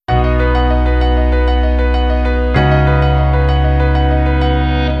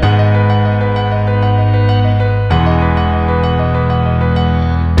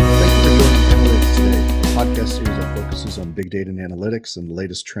data and analytics and the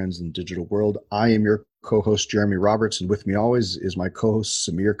latest trends in the digital world. I am your co-host, Jeremy Roberts, and with me always is my co-host,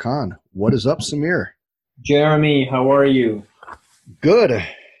 Samir Khan. What is up, Samir? Jeremy, how are you? Good.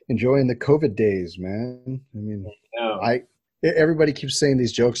 Enjoying the COVID days, man. I mean, No. I everybody keeps saying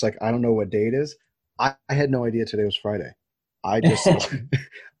these jokes like, I don't know what day it is. I had no idea today was Friday. I just,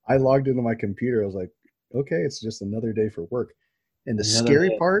 I logged into my computer. I was like, okay, it's just another day for work. And the Another scary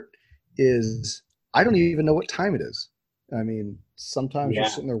day. part is I don't even know what time it is. I mean, sometimes you're Yeah.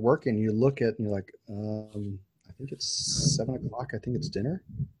 sitting there working, you look at and you're like, I think it's 7 o'clock. I think it's dinner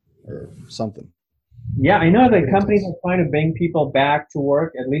or something. Yeah, I know that Pretty companies intense. are trying to bring people back to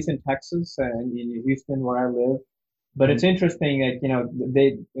work, at least in Texas and in Houston, where I live. But Mhm. it's interesting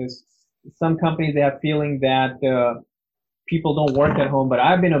that, there's some companies, they have feeling that people don't work at home. But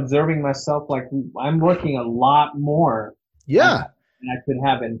I've been observing myself, like I'm working a lot more at home Yeah, than I could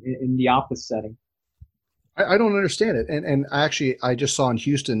have in the office setting. I don't understand it. And actually, I just saw in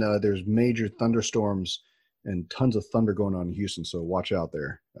Houston, there's major thunderstorms and tons of thunder going on in Houston. So watch out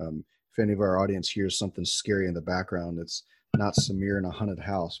there. If any of our audience hears something scary in the background, it's not Samir in a haunted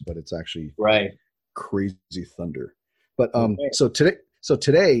house, but it's actually Right. crazy thunder. But Okay.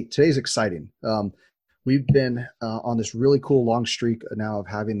 today's exciting. We've been on this really cool long streak now of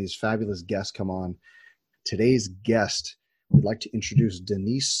having these fabulous guests come on. Today's guest, we'd like to introduce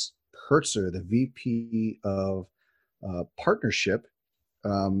Denise Purtzer, the VP of Partnership,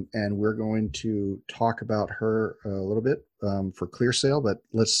 and we're going to talk about her a little bit for ClearSale. But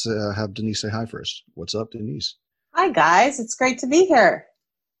let's have Denise say hi first. What's up, Denise? Hi, guys. It's great to be here.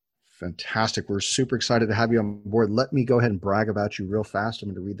 Fantastic. We're super excited to have you on board. Let me go ahead and brag about you real fast. I'm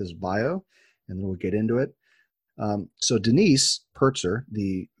going to read this bio and then we'll get into it. So Denise Purtzer,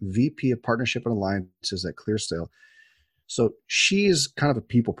 the VP of Partnership and Alliances at ClearSale. So she's kind of a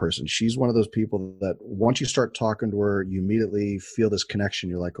people person. She's one of those people that once you start talking to her, you immediately feel this connection.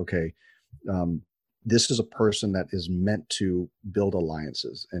 You're like, okay, um, this is a person that is meant to build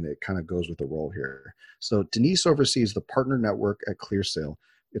alliances, and it kind of goes with the role here. So Denise oversees the partner network at ClearSale.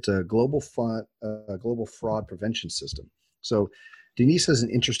 It's a global fraud prevention system. So Denise has an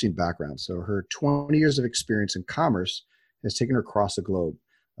interesting background. So her 20 years of experience in commerce has taken her across the globe,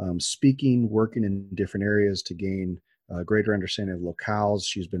 speaking, working in different areas to gain a greater understanding of locales.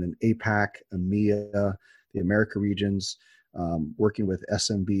 She's been in APAC, EMEA, the America regions, working with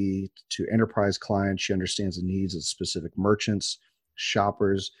SMB to enterprise clients. She understands the needs of specific merchants,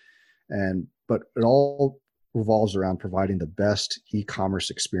 shoppers, but it all revolves around providing the best e-commerce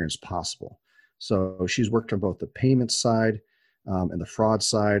experience possible. So she's worked on both the payment side and the fraud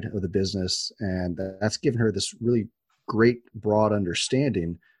side of the business, and that's given her this really great broad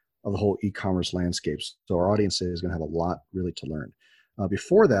understanding of the whole e-commerce landscapes. So our audience is going to have a lot really to learn.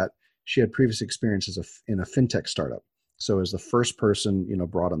 Before that, she had previous experiences in a fintech startup. So as the first person,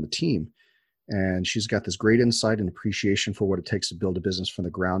 brought on the team, and she's got this great insight and appreciation for what it takes to build a business from the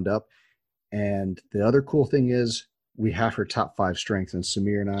ground up. And the other cool thing is we have her top 5 strengths, and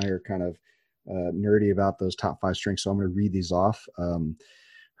Samir and I are kind of nerdy about those top 5 strengths. So I'm going to read these off.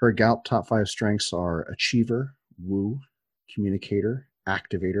 Her Gallup top 5 strengths are achiever, woo, communicator,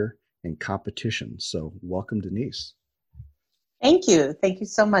 activator, and competition. So welcome, Denise. Thank you. Thank you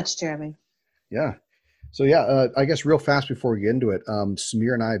so much, Jeremy. Yeah. So yeah, I guess real fast before we get into it,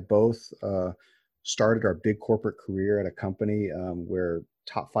 Samir and I both started our big corporate career at a company where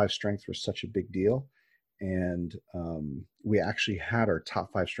top 5 strengths were such a big deal. And we actually had our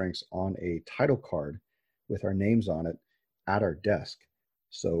top 5 strengths on a title card with our names on it at our desk.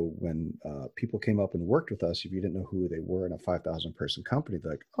 So when people came up and worked with us, if you didn't know who they were in a 5,000 person company,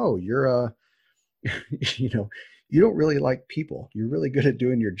 they're like, oh, you're a, you don't really like people. You're really good at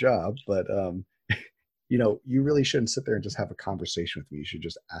doing your job, but you really shouldn't sit there and just have a conversation with me. You should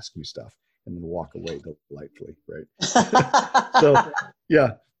just ask me stuff and then walk away delightfully, right? So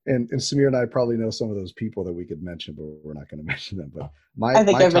yeah, and Samir and I probably know some of those people that we could mention, but we're not going to mention them. But I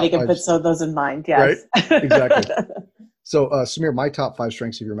think my everybody top can 5, put some of those in mind. right? Yes. Exactly. So Samir, my top 5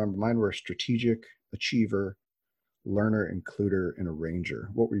 strengths, if you remember, mine were strategic, achiever, learner, includer, and arranger.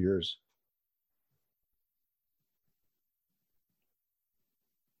 What were yours?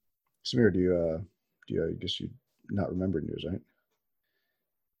 Samir, I guess you not remembering yours, right?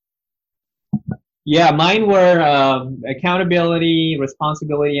 Yeah, mine were accountability,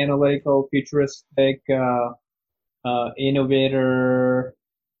 responsibility, analytical, futuristic, innovator,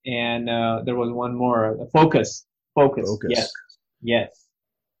 and there was one more. Focus. Focus. Yes. Focus. Yes.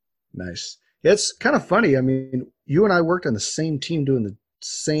 Nice. Yeah, it's kind of funny. I mean, you and I worked on the same team doing the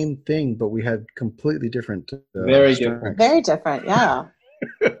same thing, but we had completely different Very different. strengths. Very different. Yeah.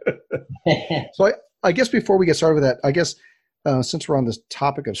 So I guess before we get started with that, I guess Since we're on this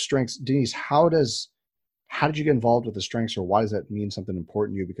topic of strengths, Denise, how did you get involved with the strengths, or why does that mean something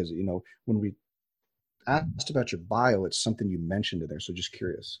important to you? Because when we asked about your bio, it's something you mentioned in there. So just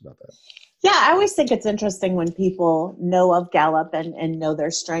curious about that. Yeah, I always think it's interesting when people know of Gallup and know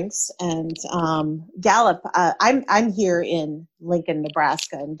their strengths. And Gallup, I'm here in Lincoln,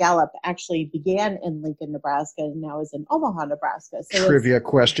 Nebraska, and Gallup actually began in Lincoln, Nebraska, and now is in Omaha, Nebraska. So Trivia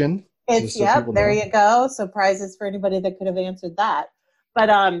question. it's So yep, people there know. you go. So prizes for anybody that could have answered that. But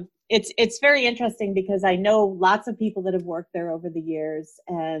it's very interesting because I know lots of people that have worked there over the years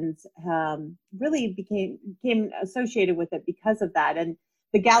and really became associated with it because of that. And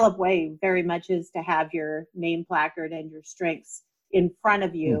the Gallup way very much is to have your name placard and your strengths in front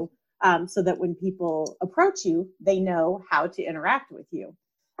of Hmm. you, so that when people approach you, they know how to interact with you.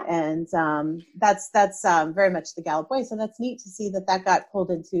 And that's very much the Gallup way. So that's neat to see that got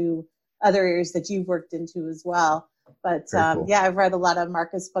pulled into other areas that you've worked into as well. But Very cool. yeah, I've read a lot of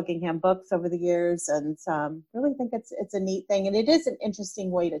Marcus Buckingham books over the years, and really think it's a neat thing. And it is an interesting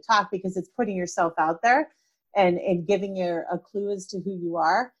way to talk because it's putting yourself out there and giving you a clue as to who you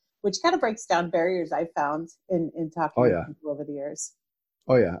are, which kind of breaks down barriers I've found in Oh talking with yeah. people over the years.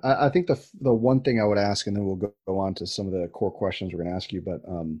 Oh yeah. I think the one thing I would ask, and then we'll go on to some of the core questions we're going to ask you. But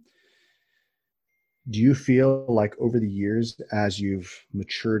do you feel like over the years, as you've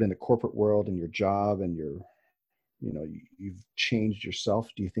matured in the corporate world and your job and you've changed yourself,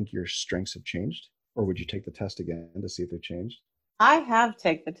 do you think your strengths have changed, or would you take the test again to see if they've changed? I have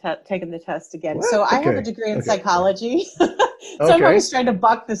taken the test again. What? So I have a Okay. degree in Okay. psychology. So I'm Okay. always trying to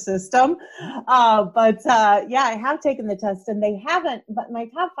buck the system. But yeah, I have taken the test and they haven't, but my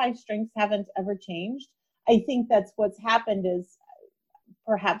top five strengths haven't ever changed. I think that's what's happened is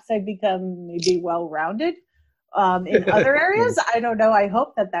perhaps I've become maybe well-rounded in other areas. Nice. I don't know. I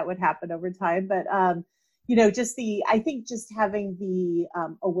hope that would happen over time. But I think just having the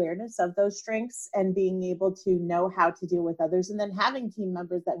awareness of those strengths and being able to know how to deal with others, and then having team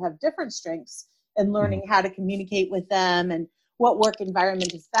members that have different strengths and Mhm. learning how to communicate with them and what work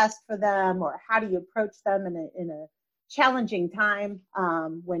environment is best for them, or how do you approach them in a challenging time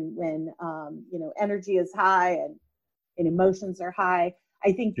when energy is high and emotions are high.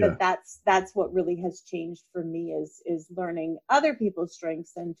 I think Yeah. that's what really has changed for me is learning other people's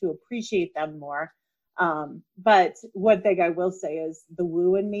strengths and to appreciate them more. But one thing I will say is the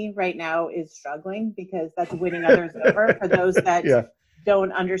woo in me right now is struggling because that's winning others over for those that Yeah.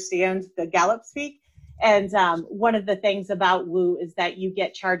 don't understand the Gallup speak. And one of the things about woo is that you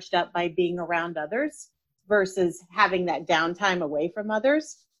get charged up by being around others versus having that downtime away from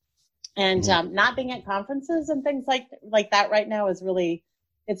others. And Mhm. not being at conferences and things like that right now is really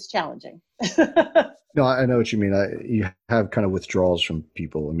it's challenging. No, I know what you mean. You have kind of withdrawals from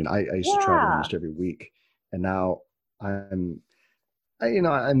people. I mean, I used to travel Yeah. almost every week, and now I'm,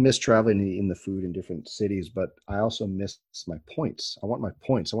 I miss traveling and eating the food in different cities, but I also miss my points. I want my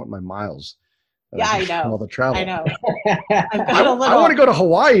points. I want my miles that I Yeah, get I from all know. the I travel. know. I've I, got a I want to little go to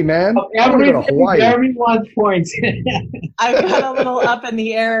Hawaii, man. Of I want to go to everything, Hawaii. everyone's points. I've got a little up in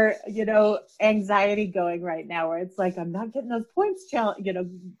the air, anxiety going right now where it's like I'm not getting those points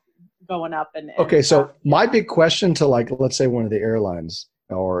going up Okay, so my yeah. big question to, like, let's say one of the airlines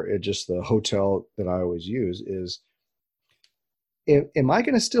or just the hotel that I always use is, am I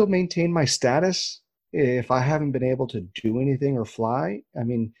going to still maintain my status if I haven't been able to do anything or fly? I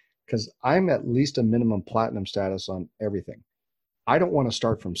mean, because I'm at least a minimum platinum status on everything. I don't want to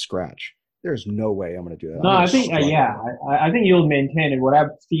start from scratch. There's no way I'm going to do that. No, I'm going I to think yeah, struggle. I think you'll maintain it. What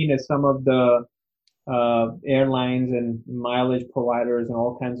I've seen is some of the airlines and mileage providers and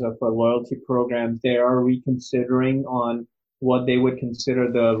all kinds of loyalty programs, they are reconsidering on what they would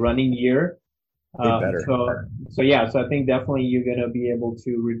consider the running year. They Uh, better. so, so yeah, so I think definitely you're going to be able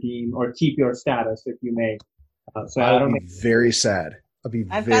to redeem or keep your status if you may. So I I'll don't be think. very sad. I'll be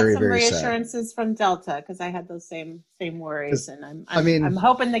I've got very, some very sad. reassurances from Delta because I had those same worries, Because, and I I'm mean,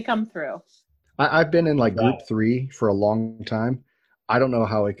 hoping they come through. I've been in like Yeah. group 3 for a long time. I don't know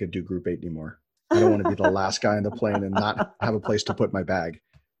how I could do group 8 anymore. I don't want to be the last guy on the plane and not have a place to put my bag,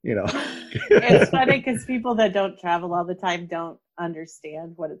 you know. It's funny because people that don't travel all the time don't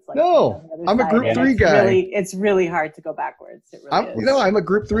understand what it's like to be on No, the other I'm a side, group and Yeah. 3 guy. it's really hard to go backwards. It really is. I'm a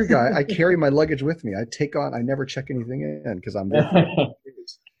group 3 guy. I carry my luggage with me. I never check anything in because I'm there for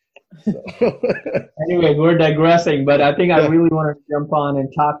days. So. Anyways, we're digressing, but I think I Yeah. really want to jump on and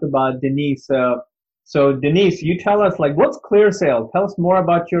talk about Denise. So Denise, you tell us like what's ClearSale? Tell us more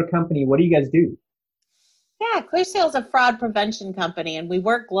about your company. What do you guys do? Yeah, ClearSale is a fraud prevention company, and we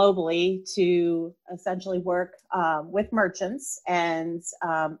work globally to essentially work with merchants and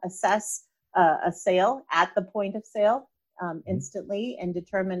assess a sale at the point of sale instantly and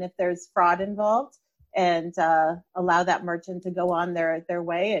determine if there's fraud involved, and allow that merchant to go on their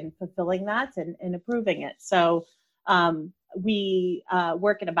way and fulfilling that and approving it. So we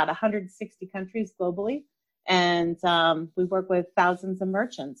work in about 160 countries globally, and we work with thousands of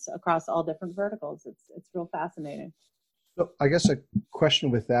merchants across all different verticals. It's real fascinating. So I guess a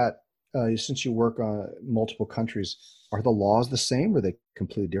question with that, since you work on multiple countries, are the laws the same or are they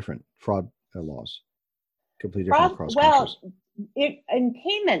completely different? Fraud laws, completely different across countries? Well, in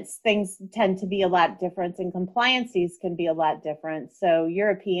payments, things tend to be a lot different, and compliances can be a lot different. So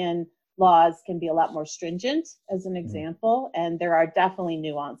European laws can be a lot more stringent, as an example, and there are definitely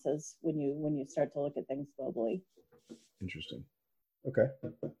nuances when you start to look at things globally. Interesting. Okay,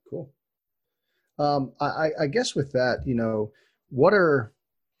 cool. I guess with that, what are,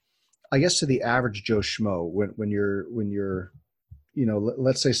 I guess to the average Joe Schmo, when you're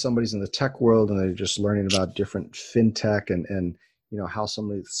let's say somebody's in the tech world and they're just learning about different fintech and how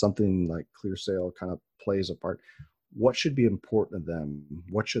something like ClearSale kind of plays a part. What should be important to them?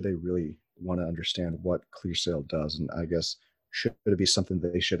 What should they really want to understand what ClearSale does? And I guess should it be something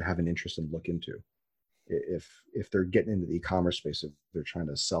that they should have an interest in look into if they're getting into the e-commerce space, if they're trying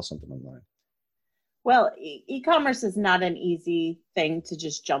to sell something online? Well, e-commerce is not an easy thing to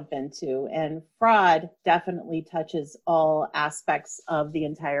just jump into, and fraud definitely touches all aspects of the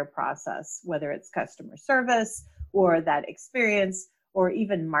entire process, whether it's customer service or that experience or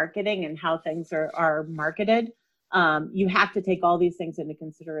even marketing and how things are marketed. You have to take all these things into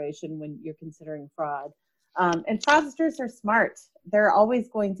consideration when you're considering fraud. And fraudsters are smart. They're always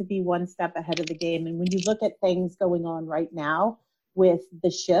going to be one step ahead of the game. And when you look at things going on right now with the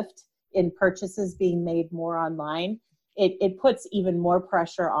shift in purchases being made more online, it puts even more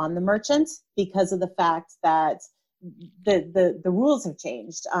pressure on the merchant because of the fact that the rules have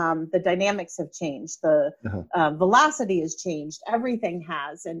changed, the dynamics have changed, the velocity has changed, everything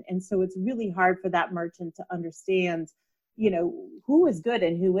has, and so it's really hard for that merchant to understand, who is good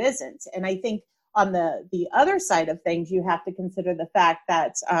and who isn't. And I think on the other side of things, you have to consider the fact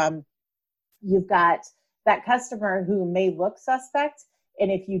that you've got that customer who may look suspect. And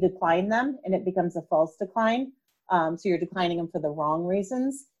if you decline them and it becomes a false decline, so you're declining them for the wrong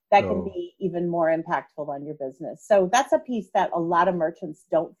reasons, that can be even more impactful on your business. So that's a piece that a lot of merchants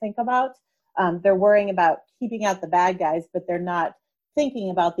don't think about. They're worrying about keeping out the bad guys, but they're not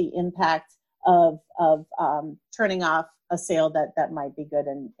thinking about the impact of turning off a sale that might be good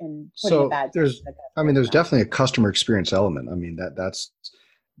and putting a bad. There's definitely a customer experience element. I mean,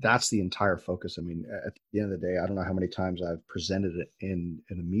 that's the entire focus. I mean, at the end of the day, I don't know how many times I've presented it in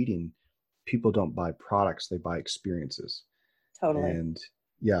a meeting. People don't buy products; they buy experiences. Totally. And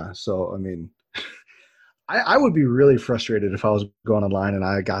yeah, so I mean, I would be really frustrated if I was going online and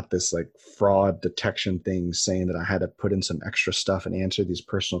I got this like fraud detection thing saying that I had to put in some extra stuff and answer these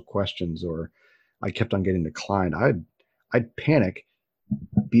personal questions, or I kept on getting declined. I'd panic,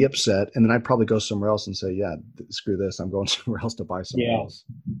 be upset, and then I'd probably go somewhere else and say, yeah, screw this, I'm going somewhere else to buy something else.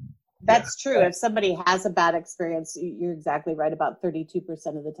 That's true. If somebody has a bad experience, you're exactly right. About 32%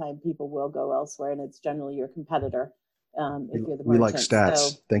 of the time people will go elsewhere, and it's generally your competitor. If you're the merchant. We like stats.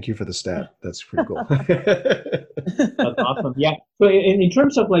 So, thank you for the stat. That's pretty cool. That's awesome. Yeah. So in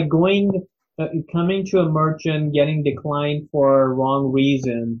terms of like coming to a merchant, getting declined for a wrong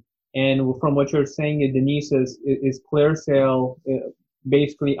reason, and from what you're saying, Denise, is ClearSale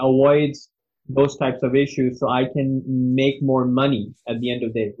basically avoids those types of issues, so I can make more money at the end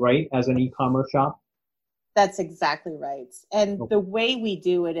of the day, right? As an e-commerce shop. That's exactly right. And the way we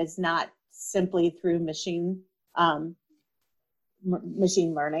do it is not simply through machine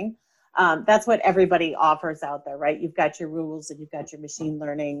learning. That's what everybody offers out there, right? You've got your rules and you've got your machine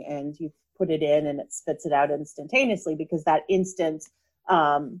learning, and you put it in and it spits it out instantaneously, because that instant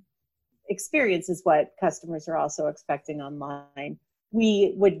experience is what customers are also expecting online.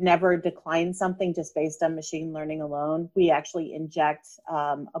 We would never decline something just based on machine learning alone. We actually inject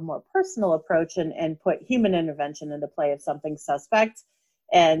a more personal approach and put human intervention into play if something's suspect.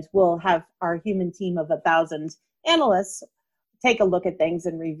 And we'll have our human team of 1,000 analysts take a look at things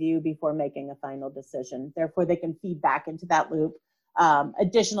and review before making a final decision. Therefore, they can feed back into that loop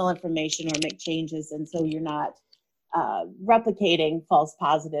additional information or make changes. And so you're not replicating false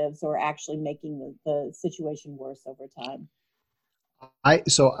positives or actually making the situation worse over time.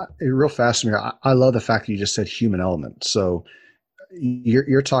 Real fast, Samir, I love the fact that you just said human element. So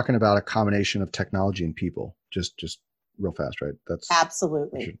you're talking about a combination of technology and people, just real fast, right? That's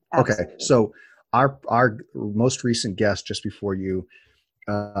absolutely. Okay. So our most recent guest just before you,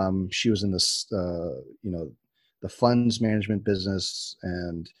 she was in this, the funds management business,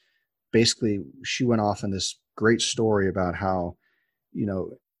 and basically she went off on this great story about how, you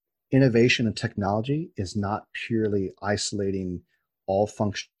know, innovation and technology is not purely isolating all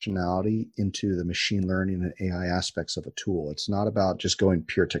functionality into the machine learning and AI aspects of a tool. It's not about just going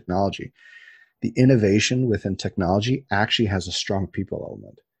pure technology. The innovation within technology actually has a strong people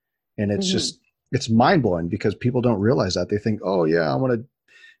element. And it's Mm-hmm. just, it's mind blowing because people don't realize that. They think, oh, yeah, I want to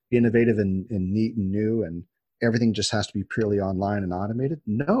be innovative and neat and new, and everything just has to be purely online and automated.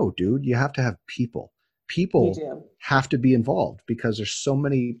 No, dude, you have to have people. You People do. have to be involved because there's so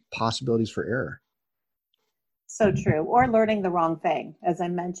many possibilities for error. So true. Or learning the wrong thing. As I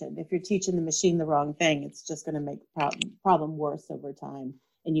mentioned, if you're teaching the machine the wrong thing, it's just going to make the problem worse over time,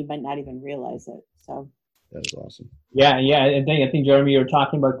 and you might not even realize it. So, That is awesome. Yeah, yeah. I think Jeremy, you're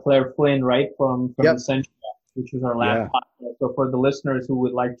talking about Claire Flynn, right, from Yep. Essential, which is our last Yeah. podcast. So for the listeners who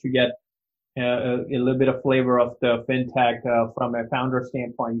would like to get a little bit of flavor of the fintech from a founder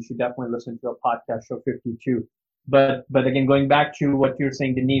standpoint, you should definitely listen to a podcast, show 52. But again, going back to what you're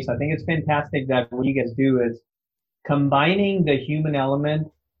saying, Denise, I think it's fantastic that what you guys do is combining the human element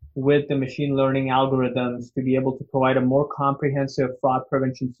with the machine learning algorithms to be able to provide a more comprehensive fraud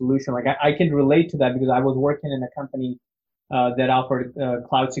prevention solution. Like I can relate to that because I was working in a company that offered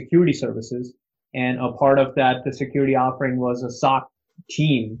cloud security services, and a part of that, the security offering was a SOC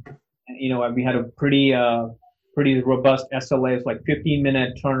team. And, we had a pretty robust SLAs, like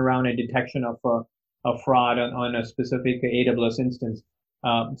 15-minute turnaround and detection of fraud on a specific AWS instance.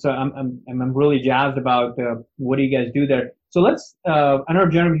 So I'm really jazzed about what do you guys do there. So let's I don't know,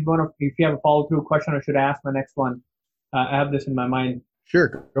 Jeremy, if you have a follow through question, I should ask my next one. I have this in my mind.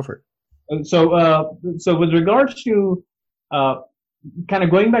 Sure, go for it. So with regards to uh, kind of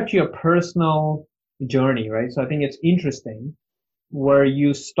going back to your personal journey, right? So I think it's interesting where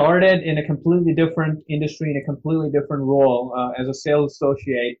you started in a completely different industry, in a completely different role as a sales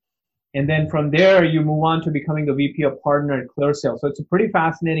associate. And then from there, you move on to becoming the VP of Partner at ClearSale. So it's a pretty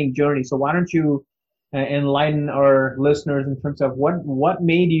fascinating journey. So why don't you enlighten our listeners in terms of what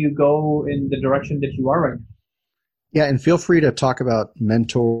made you go in the direction that you are right now? Yeah, and feel free to talk about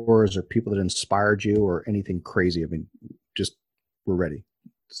mentors or people that inspired you or anything crazy. I mean, just we're ready.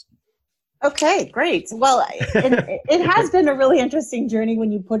 okay, great. Well, it has been a really interesting journey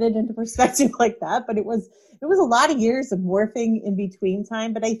when you put it into perspective like that. But it was a lot of years of morphing in between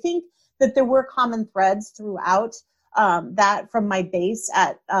time. But I think that there were common threads throughout that from my base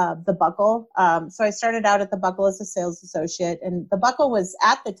at the Buckle. So I started out at the Buckle as a sales associate, and the Buckle was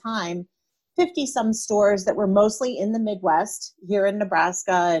at the time 50 some stores that were mostly in the Midwest, here in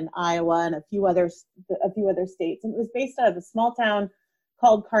Nebraska and Iowa and a few other states. And it was based out of a small town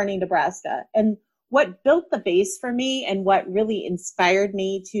called Kearney, Nebraska. And what built the base for me and what really inspired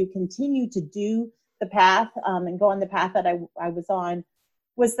me to continue to do the path and go on the path that I was on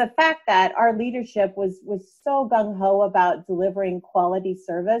was the fact that our leadership was so gung-ho about delivering quality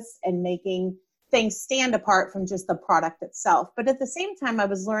service and making things stand apart from just the product itself. But at the same time, I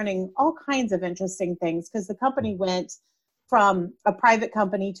was learning all kinds of interesting things because the company went from a private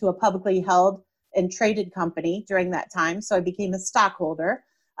company to a publicly held and traded company during that time. So I became a stockholder.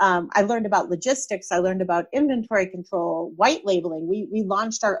 I learned about logistics. I learned about inventory control, white labeling. We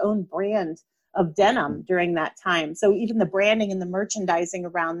launched our own brand of denim during that time. So even the branding and the merchandising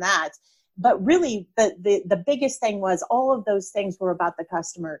around that. But really, the biggest thing was all of those things were about the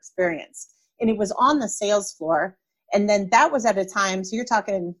customer experience. And it was on the sales floor. And then that was at a time, so you're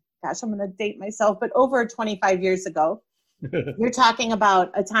talking, gosh, I'm going to date myself, but over 25 years ago, you're talking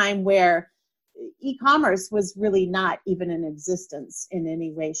about a time where e-commerce was really not even in existence in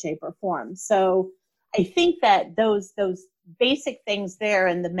any way, shape, or form. So I think that those basic things there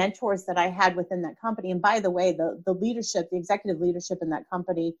and the mentors that I had within that company, and by the way, the leadership, the executive leadership in that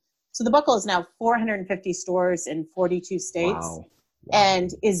company, so the Buckle is now 450 stores in 42 states. Wow. And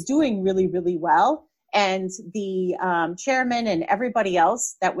is doing really, really well. And the chairman and everybody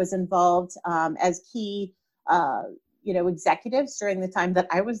else that was involved as key, executives during the time that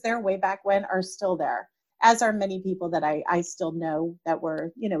I was there way back when are still there, as are many people that I still know that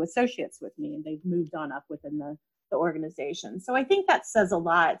were, associates with me, and they've moved on up within the organization. So I think that says a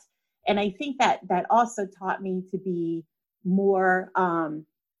lot. And I think that also taught me to be more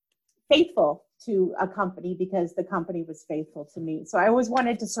faithful to a company because the company was faithful to me. So I always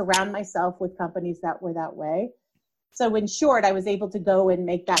wanted to surround myself with companies that were that way. So in short, I was able to go and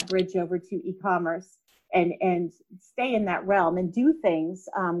make that bridge over to e-commerce and stay in that realm and do things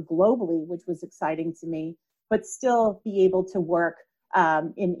globally, which was exciting to me, but still be able to work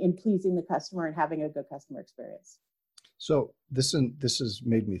in pleasing the customer and having a good customer experience. So this has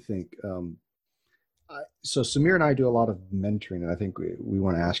made me think. So Samir and I do a lot of mentoring, and I think we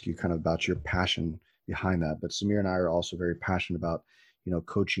want to ask you kind of about your passion behind that. But Samir and I are also very passionate about,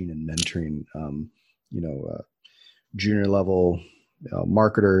 coaching and mentoring, you know, uh, junior level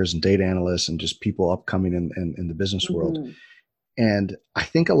marketers and data analysts and just people upcoming in the business world. Mm-hmm. And I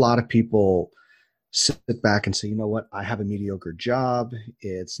think a lot of people sit back and say, you know what, I have a mediocre job.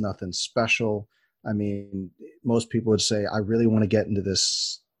 It's nothing special. I mean, most people would say, I really want to get into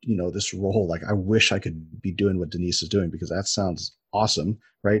this, this role. Like, I wish I could be doing what Denise is doing because that sounds awesome,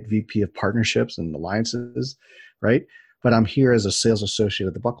 right? VP of partnerships and alliances, right? But I'm here as a sales associate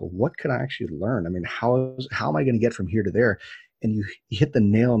at the Buckle. What can I actually learn? I mean, how am I going to get from here to there? And you hit the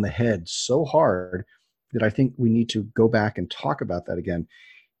nail on the head so hard that I think we need to go back and talk about that again.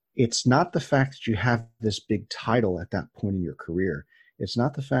 It's not the fact that you have this big title at that point in your career. It's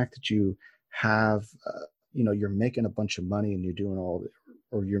not the fact that you have, you're making a bunch of money and you're doing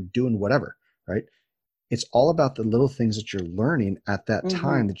or you're doing whatever, right? It's all about the little things that you're learning at that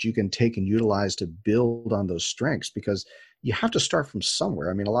time that you can take and utilize to build on those strengths, because you have to start from somewhere.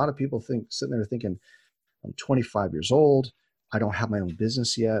 I mean, a lot of people sitting there thinking, I'm 25 years old. I don't have my own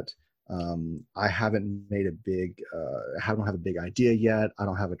business yet. I haven't made I don't have a big idea yet. I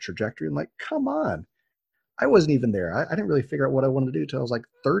don't have a trajectory. I'm like, come on. I wasn't even there. I didn't really figure out what I wanted to do until I was like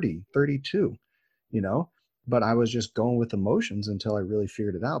 30, 32, but I was just going with emotions until I really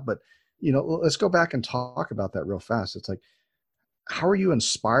figured it out. But, let's go back and talk about that real fast. It's like, how are you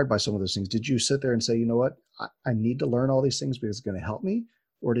inspired by some of those things? Did you sit there and say, you know what, I need to learn all these things because it's going to help me?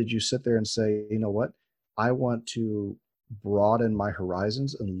 Or did you sit there and say, you know what, I want to broaden my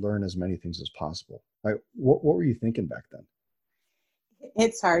horizons and learn as many things as possible? Like, what were you thinking back then?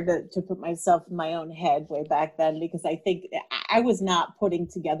 It's hard to put myself in my own head way back then, because I think I was not putting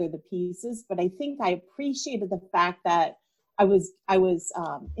together the pieces, but I think I appreciated the fact that I was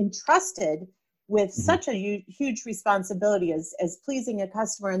entrusted with such a huge responsibility as pleasing a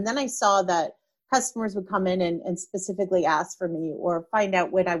customer. And then I saw that customers would come in and specifically ask for me or find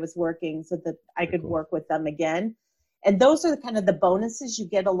out when I was working so that I could work with them again. And those are kind of the bonuses you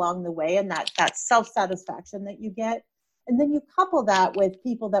get along the way, and that self-satisfaction that you get. And then you couple that with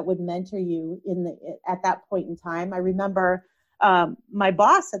people that would mentor you at that point in time. I remember my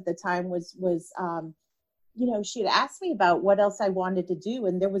boss at the time was she had asked me about what else I wanted to do.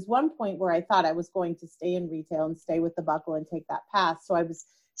 And there was one point where I thought I was going to stay in retail and stay with the Buckle and take that path. So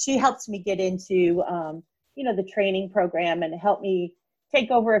she helped me get into, the training program and helped me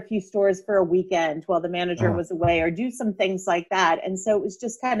take over a few stores for a weekend while the manager was away, or do some things like that. And so it was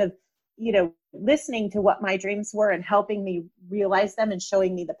just kind of, listening to what my dreams were and helping me realize them and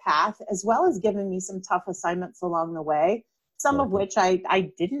showing me the path, as well as giving me some tough assignments along the way, some of which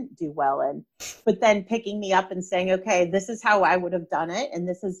I didn't do well in, but then picking me up and saying, okay, this is how I would have done it. And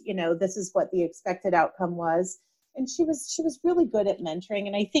this is what the expected outcome was. And she was really good at mentoring.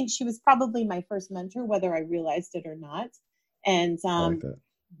 And I think she was probably my first mentor, whether I realized it or not. And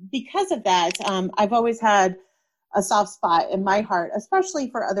because of that, I've always had a soft spot in my heart, especially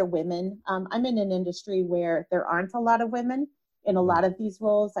for other women. I'm in an industry where there aren't a lot of women in a lot of these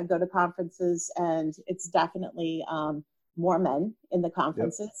roles. I go to conferences and it's definitely more men in the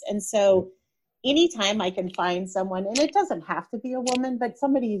conferences. Yep. And so anytime I can find someone, and it doesn't have to be a woman, but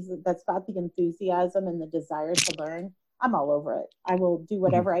somebody that's got the enthusiasm and the desire to learn, I'm all over it. I will do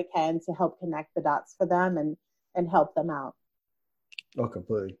whatever I can to help connect the dots for them and help them out. Oh,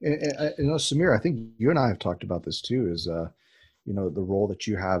 completely. And Samir, I think you and I have talked about this too, is, the role that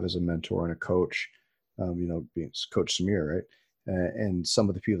you have as a mentor and a coach, being Coach Samir, right? And some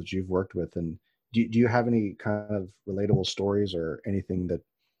of the people that you've worked with. And do you have any kind of relatable stories or anything that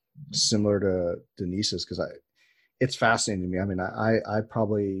similar to Denise's? Because it's fascinating to me. I mean, I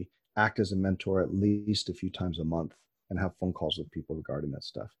probably act as a mentor at least a few times a month and have phone calls with people regarding that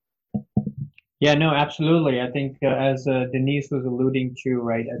stuff. Yeah, no, absolutely. I think as Denise was alluding to,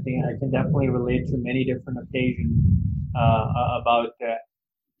 right, I think I can definitely relate to many different occasions about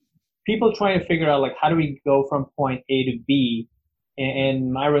people trying to figure out, like, how do we go from point A to B?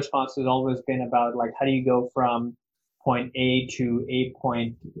 And my response has always been about, like, how do you go from point A to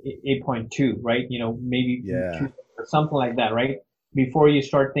A.2, right? Maybe 2 or something like that, right? Before you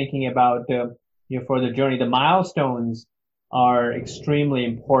start thinking about for the journey, the milestones are extremely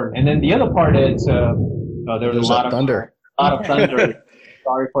important. And then the other part is there's a lot of thunder.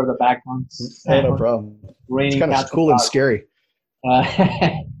 Sorry for the background. No problem. It's kind of cool and scary.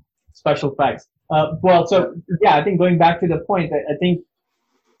 Special effects. I think going back to the point, I think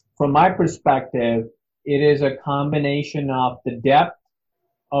from my perspective, it is a combination of the depth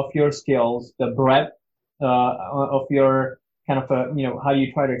of your skills, the breadth of your kind of how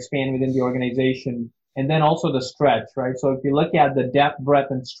you try to expand within the organization, and then also the stretch, right? So if you look at the depth,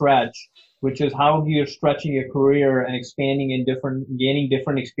 breadth, and stretch, which is how you're stretching your career and expanding in gaining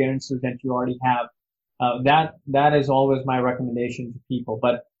different experiences that you already have, that is always my recommendation to people.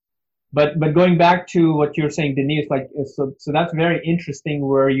 But going back to what you're saying, Denise, like so that's very interesting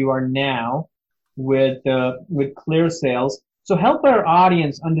where you are now with Clear Sales. So help our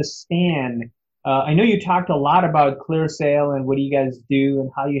audience understand. I know you talked a lot about Clear Sale and what do you guys do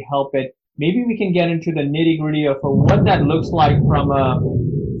and how you help it. Maybe we can get into the nitty gritty of what that looks like from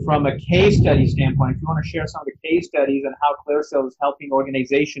a case study standpoint. If you want to share some of the case studies and how Clear Sale is helping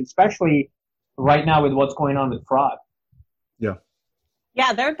organizations, especially right now with what's going on with fraud. Yeah.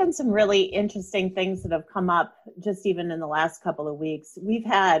 Yeah, there have been some really interesting things that have come up just even in the last couple of weeks. We've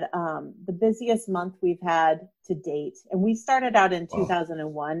had the busiest month we've had to date, and we started out in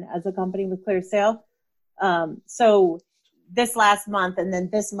 2001 as a company with ClearSale. So this last month and then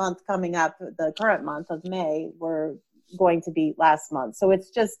this month coming up, the current month of May, we're going to be last month. So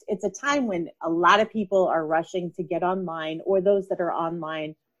it's a time when a lot of people are rushing to get online, or those that are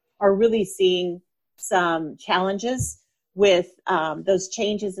online are really seeing some challenges with those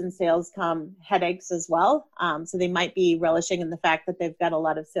changes in sales come headaches as well. So they might be relishing in the fact that they've got a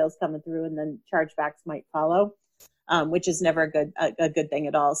lot of sales coming through and then chargebacks might follow, which is never a good thing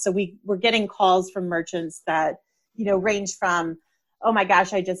at all. So we're getting calls from merchants that, range from, oh my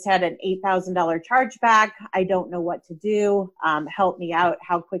gosh, I just had an $8,000 chargeback. I don't know what to do. Help me out.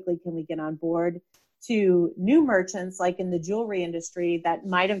 How quickly can we get on board? To new merchants like in the jewelry industry that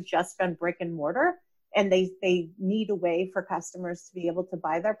might have just been brick and mortar, and they need a way for customers to be able to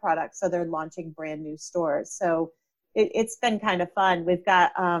buy their products. So they're launching brand new stores. So it's been kind of fun. We've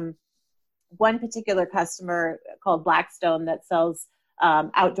got one particular customer called Blackstone that sells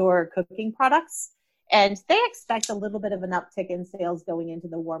outdoor cooking products. And they expect a little bit of an uptick in sales going into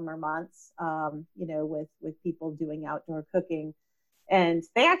the warmer months, with people doing outdoor cooking. And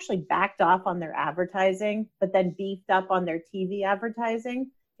they actually backed off on their advertising, but then beefed up on their TV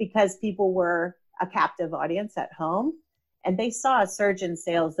advertising because people were a captive audience at home, and they saw a surge in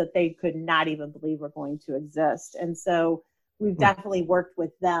sales that they could not even believe were going to exist. And so we've definitely worked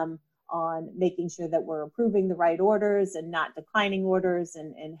with them on making sure that we're approving the right orders and not declining orders,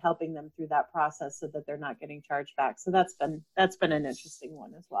 and helping them through that process so that they're not getting charged back. So that's been an interesting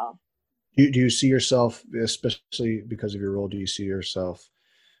one as well. Do you see yourself, especially because of your role, do you see yourself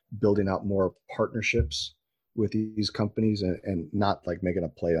building out more partnerships with these companies and not like making a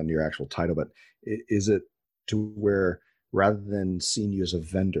play on your actual title, but is it to where rather than seeing you as a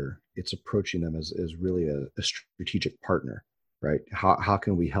vendor, it's approaching them as really a strategic partner, right? How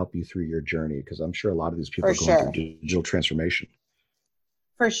can we help you through your journey? Because I'm sure a lot of these people are going through digital transformation.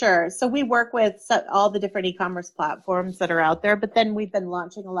 For sure. So we work with all the different e-commerce platforms that are out there, but then we've been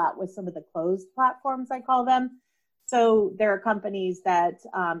launching a lot with some of the closed platforms, I call them. So there are companies that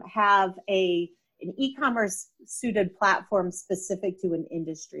have an e-commerce suited platform specific to an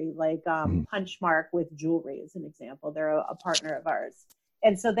industry, like Punchmark with jewelry is an example. They're a partner of ours.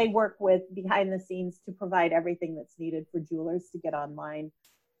 And so they work with behind the scenes to provide everything that's needed for jewelers to get online.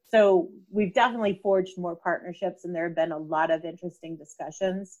 So we've definitely forged more partnerships, and there have been a lot of interesting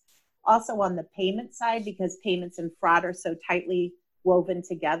discussions. Also on the payment side, because payments and fraud are so tightly woven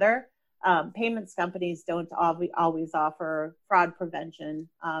together, payments companies don't always offer fraud prevention,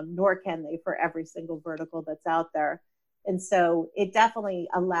 nor can they for every single vertical that's out there. And so it definitely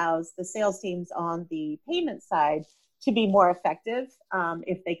allows the sales teams on the payment side to be more effective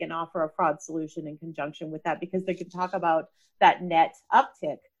if they can offer a fraud solution in conjunction with that, because they can talk about that net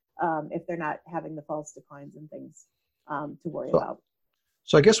uptick if they're not having the false declines and things to worry about.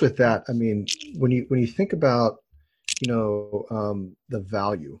 So I guess with that, I mean, when you think about, the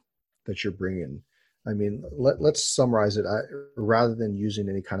value that you're bringing, I mean, let's summarize it rather than using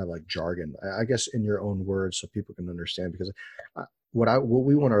any kind of like jargon, I guess in your own words so people can understand, because what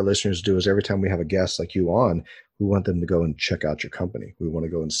we want our listeners to do is every time we have a guest like you on, we want them to go and check out your company. We want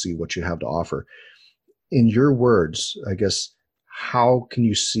to go and see what you have to offer. In your words, I guess, how can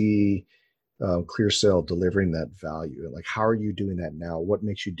you see ClearSale delivering that value? Like, how are you doing that now? What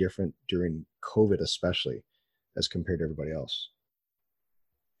makes you different during COVID, especially as compared to everybody else?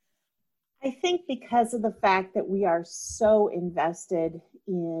 I think because of the fact that we are so invested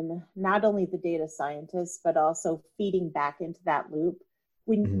in not only the data scientists, but also feeding back into that loop.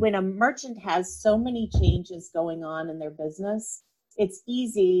 When a merchant has so many changes going on in their business, it's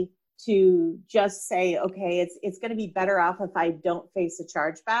easy to just say, okay, it's going to be better off if I don't face a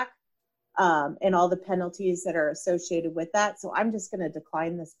chargeback and all the penalties that are associated with that. So I'm just going to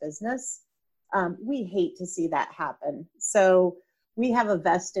decline this business. We hate to see that happen. So we have a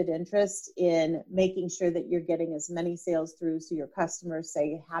vested interest in making sure that you're getting as many sales through so your customers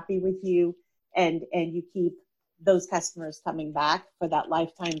stay happy with you, and you keep those customers coming back for that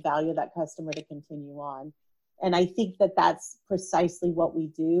lifetime value of that customer to continue on. And I think that that's precisely what we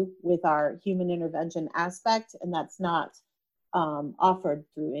do with our human intervention aspect, and that's not offered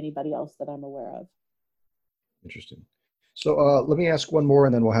through anybody else that I'm aware of. Interesting. So let me ask one more,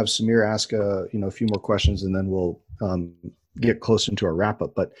 and then we'll have Samir ask a few more questions, and then we'll get closer into our wrap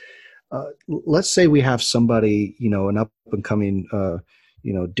up. But let's say we have somebody, an up and coming,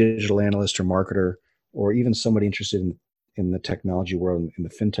 digital analyst or marketer, or even somebody interested in the technology world, in the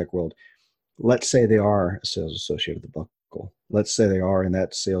fintech world. Let's say they are a sales associate at the Buckle. Let's say they are in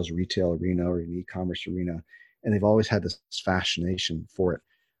that sales retail arena or in e-commerce arena, and they've always had this fascination for it.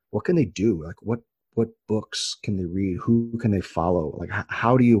 What can they do? Like what books can they read? Who can they follow? Like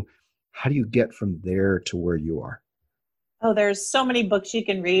how do you get from there to where you are? Oh, there's so many books you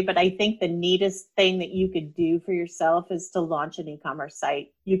can read, but I think the neatest thing that you could do for yourself is to launch an e-commerce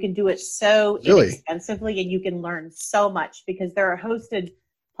site. You can do it so inexpensively, and you can learn so much because there are hosted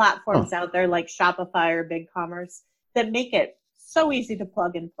platforms out there like Shopify or BigCommerce that make it so easy to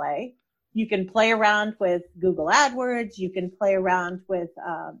plug and play. You can play around with Google AdWords. You can play around with,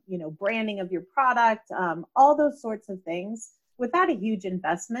 branding of your product, all those sorts of things without a huge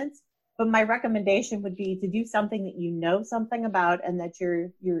investment. But my recommendation would be to do something that you know something about and that you're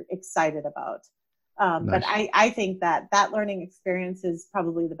excited about. Nice. But I think that learning experience is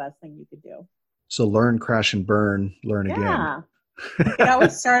probably the best thing you could do. So learn, crash, and burn, learn again. You can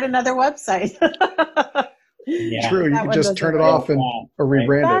always start another website. Yeah. True. You can just turn it off or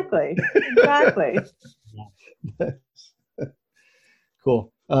rebrand it. Exactly.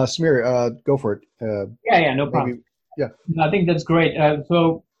 Cool. Samir, go for it. No problem. Yeah. I think that's great.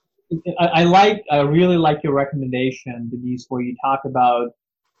 So I really like your recommendation, Denise, where you talk about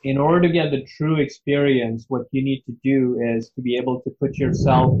in order to get the true experience, what you need to do is to be able to put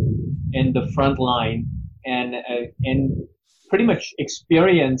yourself in the front line and pretty much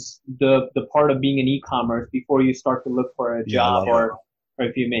experience the part of being in e-commerce before you start to look for a job or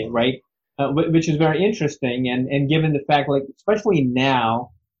if you may, right? Which is very interesting. And given the fact, like, especially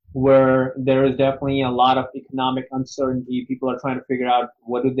now where there is definitely a lot of economic uncertainty, people are trying to figure out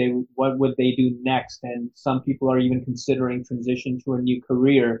what would they do next. And some people are even considering transition to a new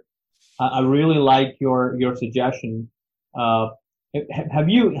career. I really like your suggestion. Have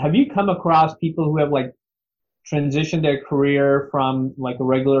you come across people who have like transitioned their career from like a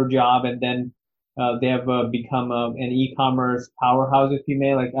regular job and then they have become an e-commerce powerhouse, if you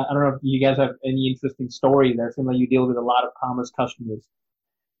may? Like, I don't know if you guys have any interesting story there. It seems like you deal with a lot of commerce customers.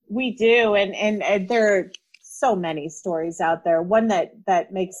 We do, and there are so many stories out there. One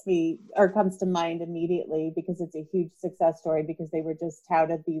that makes me or comes to mind immediately because it's a huge success story because they were just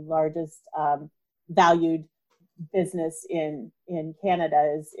touted the largest valued business in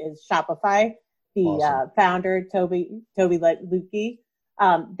Canada is Shopify. The awesome. Founder Toby Lutke,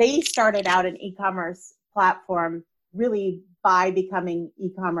 they started out an e-commerce platform really by becoming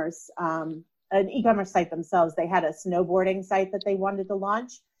an e-commerce site themselves. They had a snowboarding site that they wanted to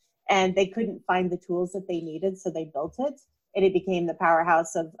launch, and they couldn't find the tools that they needed, so they built it, and it became the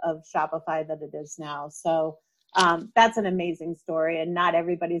powerhouse of Shopify that it is now. So that's an amazing story, and not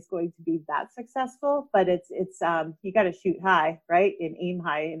everybody's going to be that successful, but it's you got to shoot high, right, and aim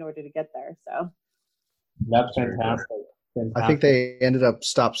high in order to get there. So that's fantastic. I think they ended up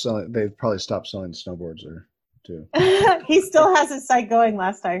They probably stopped selling snowboards or too. He still has his site going.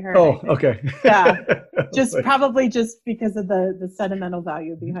 Last I heard. Oh, okay. Yeah, probably just because of the sentimental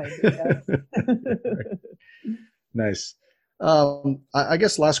value behind it. Yes. Nice. I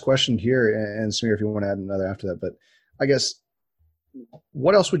guess last question here, and Samir, if you want to add another after that, but I guess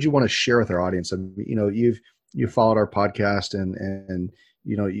what else would you want to share with our audience? I mean, you've followed our podcast and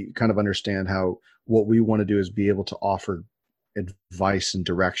you kind of understand how what we want to do is be able to offer advice and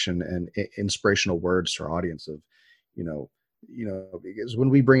direction and inspirational words to our audience of, because when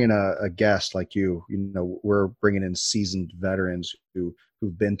we bring in a guest like we're bringing in seasoned veterans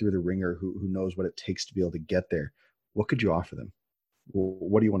who've been through the ringer, who knows what it takes to be able to get there. What could you offer them?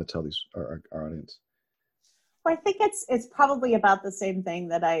 What do you want to tell our audience? Well, I think it's probably about the same thing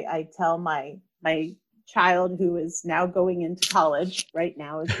that I tell my child who is now going into college right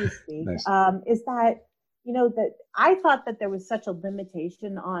now as we speak. Nice. Is that that I thought that there was such a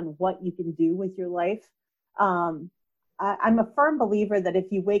limitation on what you can do with your life. I'm a firm believer that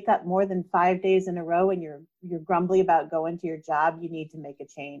if you wake up more than 5 days in a row and you're grumbly about going to your job, you need to make a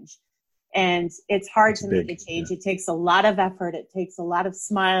change. And it's hard to make a change. Yeah. It takes a lot of effort. It takes a lot of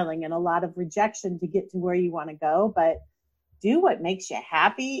smiling and a lot of rejection to get to where you want to go. But do what makes you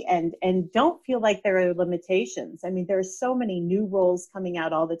happy and don't feel like there are limitations. I mean, there are so many new roles coming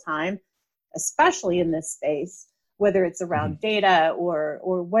out all the time, especially in this space, whether it's around data or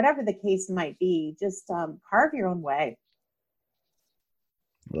whatever the case might be. Just carve your own way.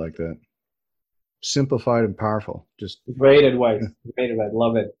 I like that. Simplified and powerful. Just great advice. Great advice.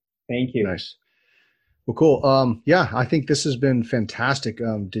 Love it. Thank you. Nice. Well, cool. Yeah, I think this has been fantastic.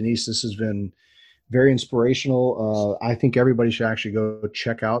 Denise, this has been very inspirational. I think everybody should actually go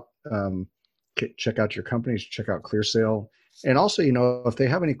check out your companies, check out ClearSale. And also, if they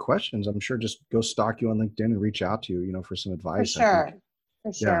have any questions, I'm sure just go stalk you on LinkedIn and reach out to you, for some advice. For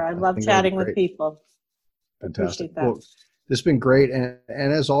sure. I love chatting with people. Fantastic. Well, this has been great. And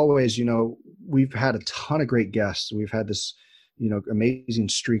as always, we've had a ton of great guests. We've had this, amazing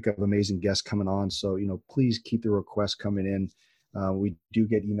streak of amazing guests coming on. So, please keep the requests coming in. We do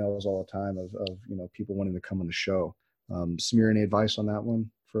get emails all the time of people wanting to come on the show. Samir, any advice on that one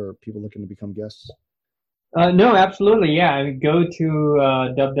for people looking to become guests? No, absolutely. Yeah. I mean, go to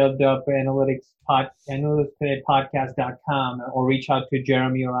www.analyticspodcast.com or reach out to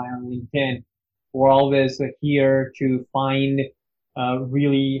Jeremy or I on LinkedIn. We're always here to find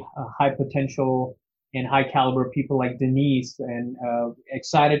really high potential and high caliber people like Denise, and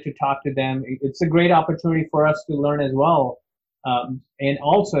excited to talk to them. It's a great opportunity for us to learn as well. And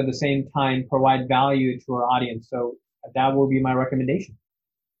also at the same time provide value to our audience. So that will be my recommendation.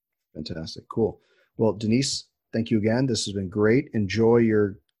 Fantastic. Cool. Well, Denise, thank you again. This has been great. Enjoy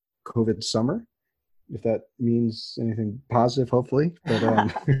your COVID summer, if that means anything positive, hopefully.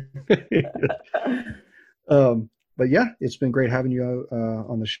 But yeah, it's been great having you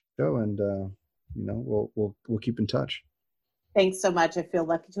on the show, and we'll keep in touch. Thanks so much. I feel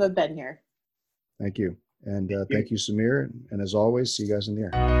lucky to have been here. Thank you. And thank you, Samir. And as always, see you guys in the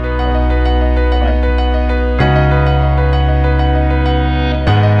air. Bye.